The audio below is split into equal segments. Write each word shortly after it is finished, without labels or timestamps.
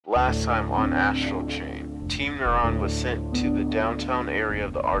Last time on Astral Chain, Team Neuron was sent to the downtown area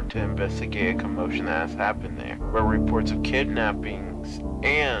of the Ark to investigate a commotion that has happened there, where reports of kidnappings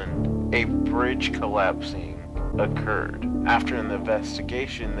and a bridge collapsing occurred. After an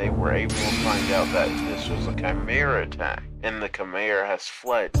investigation, they were able to find out that this was a Chimera attack, and the Chimera has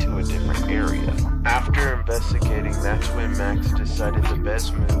fled to a different area. After investigating, that's when Max decided the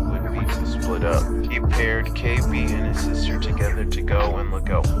best move would be to split up. He paired KB and his sister together to go and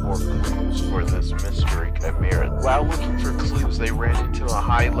look out for clues for this mystery Chimera. While looking for clues, they ran into a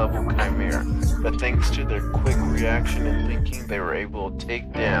high-level Chimera, but thanks to their quick reaction and thinking, they were able to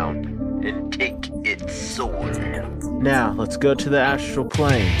take down and take its sword. Now, let's go to the Astral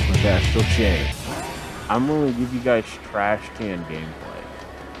Plane with Astral Chain. I'm going to give you guys trash can gameplay.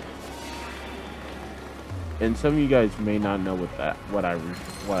 And some of you guys may not know what I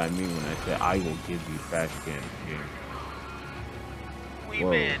mean when I say I will give you trash can gameplay. Wee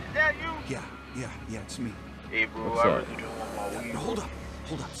man, is that you? Yeah, it's me. Hey bro, What's I up? really don't want my weed. Hold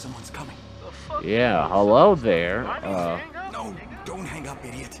up, someone's coming. The fuck Yeah, hello there. No, don't hang up,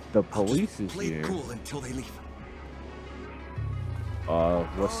 idiot. The police is Play here. it cool until they leave.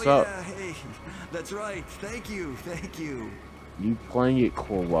 What's Oh, up? yeah, hey, that's right. Thank you. You playing it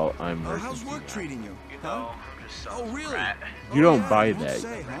cool while I'm How's work treating you? You know, I'm just so Oh, really? rat. You don't yeah, buy you don't that.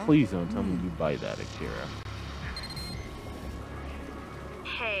 say, huh? Please don't tell me you buy that, Akira.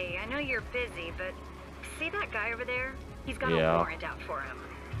 Hey, I know you're busy, but see that guy over there? He's got Yeah. a warrant out for him.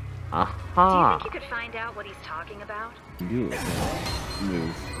 Do you Aha! think you could find out what he's talking about? Do it.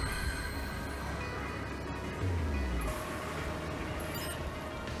 Move.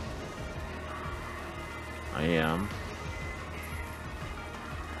 I am.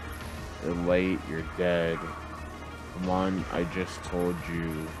 You're late, you're dead. Come on, I just told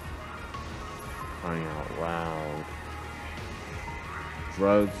you. Crying out loud.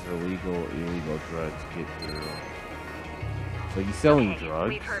 Drugs, illegal drugs, get through. So he's selling Okay, drugs?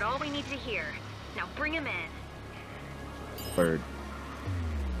 we've heard all we need to hear. Now bring him in. Bird.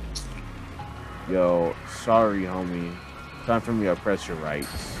 Yo, sorry, homie. Time for me to press your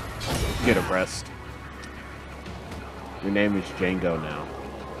rights. Get abreast. Your name is Django now.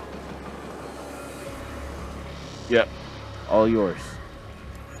 Yep, all yours.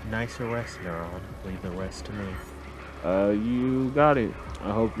 Nice arrest, Neuron. Leave the rest to me. You got it.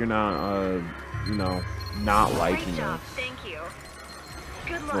 I hope you're not, not Great liking job, us. thank you.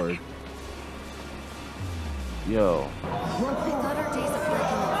 Good luck. Or, yo, I thought our days of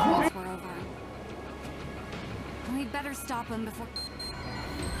breaking the rules were over. We'd better stop him before...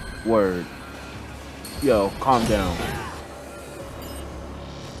 word. Yo, calm down.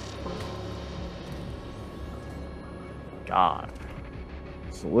 God.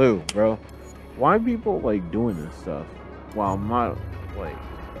 Salute, bro. Why are people, like, doing this stuff? While my, like,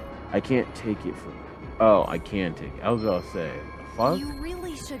 I can't take it from... Oh, I can take it. I was gonna say, the fuck? You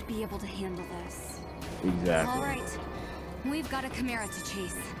really should be able to handle this. Exactly. All right. We've got a Chimera to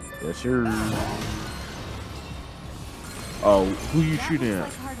chase. Yes, sir. Oh, who you That shooting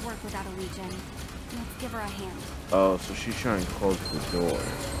looks at? like hard work without a Legion. Let's give her a hand. Oh, so she's trying to close the door.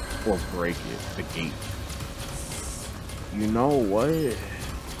 Or break it. The gate. You know what?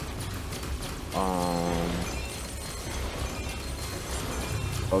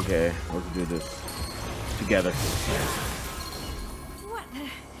 Okay, let's do this. Together. What?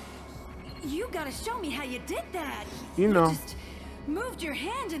 You gotta show me how you did that. You know. Just moved your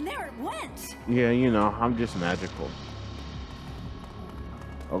hand and there it went. Yeah, you know, I'm just magical.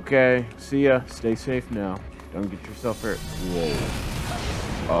 Okay, see ya. Stay safe now. Don't get yourself hurt. Whoa.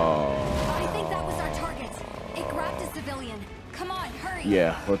 I think that was our target. It grabbed a civilian. Come on, hurry.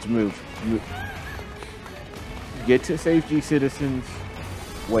 Yeah, let's move. Get to safety, citizens.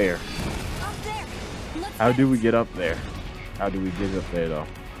 Where? Up there. Let's How get do it. we get up there? How do we get up there, though?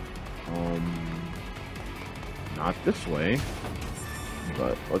 Not this way.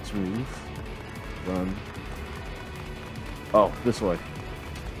 But let's move. Run. Oh, this way.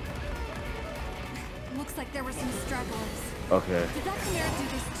 Looks like there were some stragglers. Okay, Did that Chimera do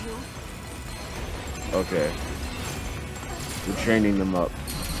this too? okay. We're training them up.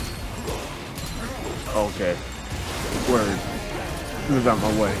 Okay. Word. Move out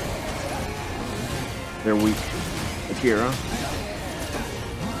my way. They're weak. Akira.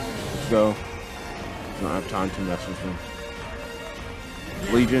 Let's go. Don't have time to mess with them.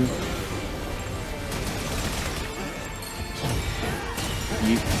 Legion.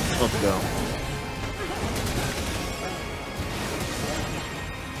 Yeet. Let's go.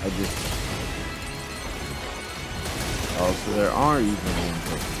 Oh, so there are even ones.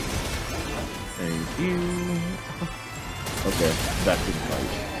 Thank you. Okay, back to the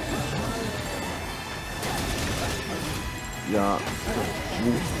fight. Yeah.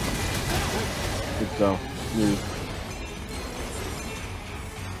 Move. Let's go. Move.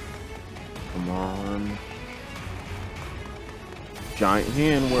 Come on. Giant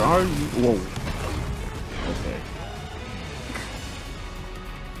hand, where are you? Whoa. Okay.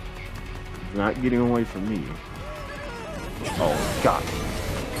 He's not getting away from me. Oh, God.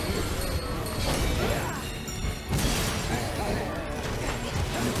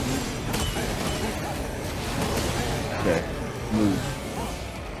 Okay, move.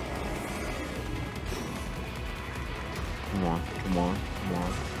 Come on, come on, come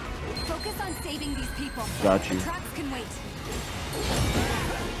on. Focus on saving these people. Got you. The tracks can wait.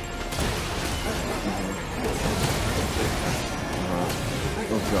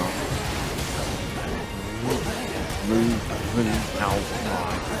 Let's go. Move out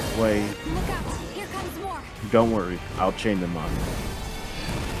my way. Look out! Here comes more. Don't worry, I'll chain them up.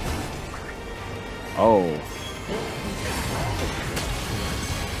 Oh.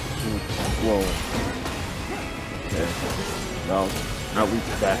 Whoa. Okay. Well, at least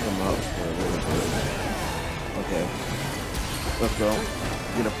back them up for a little bit. Okay. Let's go.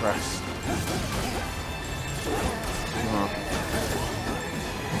 Get a press.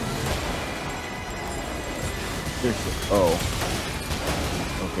 Oh.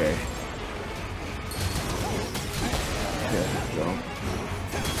 Okay. Okay, let's go.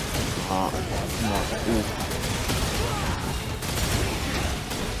 Come on. Ooh.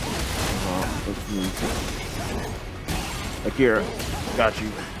 Let's move. Akira, got you.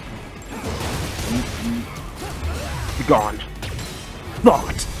 Be gone.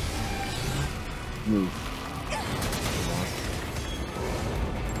 Locked. Move.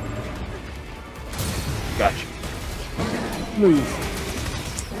 Got you. Move.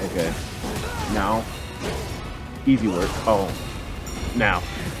 Okay. Now. Easy work. Oh. Now.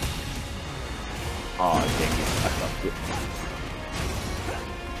 Oh, dang it. I fucked it.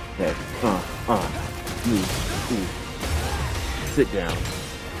 Okay. Move. Ooh. Sit down.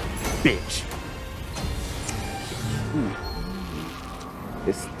 Bitch. Ooh.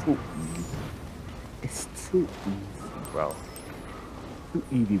 It's too easy. It's too easy, bro. Too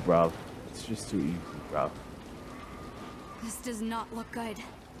easy, bro. It's just too easy, bro. This does not look good.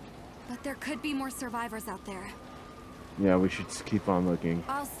 But there could be more survivors out there. Yeah, we should just keep on looking.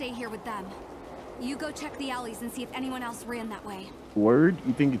 I'll stay here with them. You go check the alleys and see if anyone else ran that way. Word?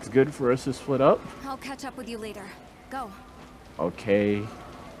 You think it's good for us to split up? I'll catch up with you later. Go. Okay.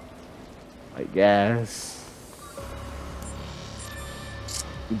 I guess.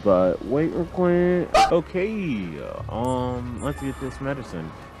 But wait real quick. Okay. Let's get this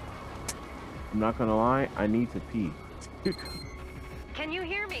medicine. I'm not gonna lie, I need to pee. Can you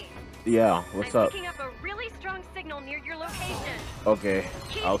hear me? Yeah, what's up? I'm picking up a really strong signal near your location. Okay,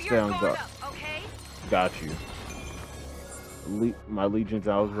 Keep I'll stay your on guard guard. up, okay? Got you. My legion's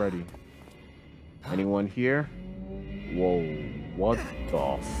out ready. Anyone here? Whoa, what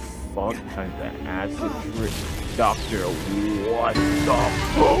the fuck kind of acid trip? Doctor, what the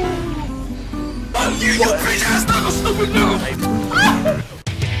fuck? You bitch ass knuckle stupid noob!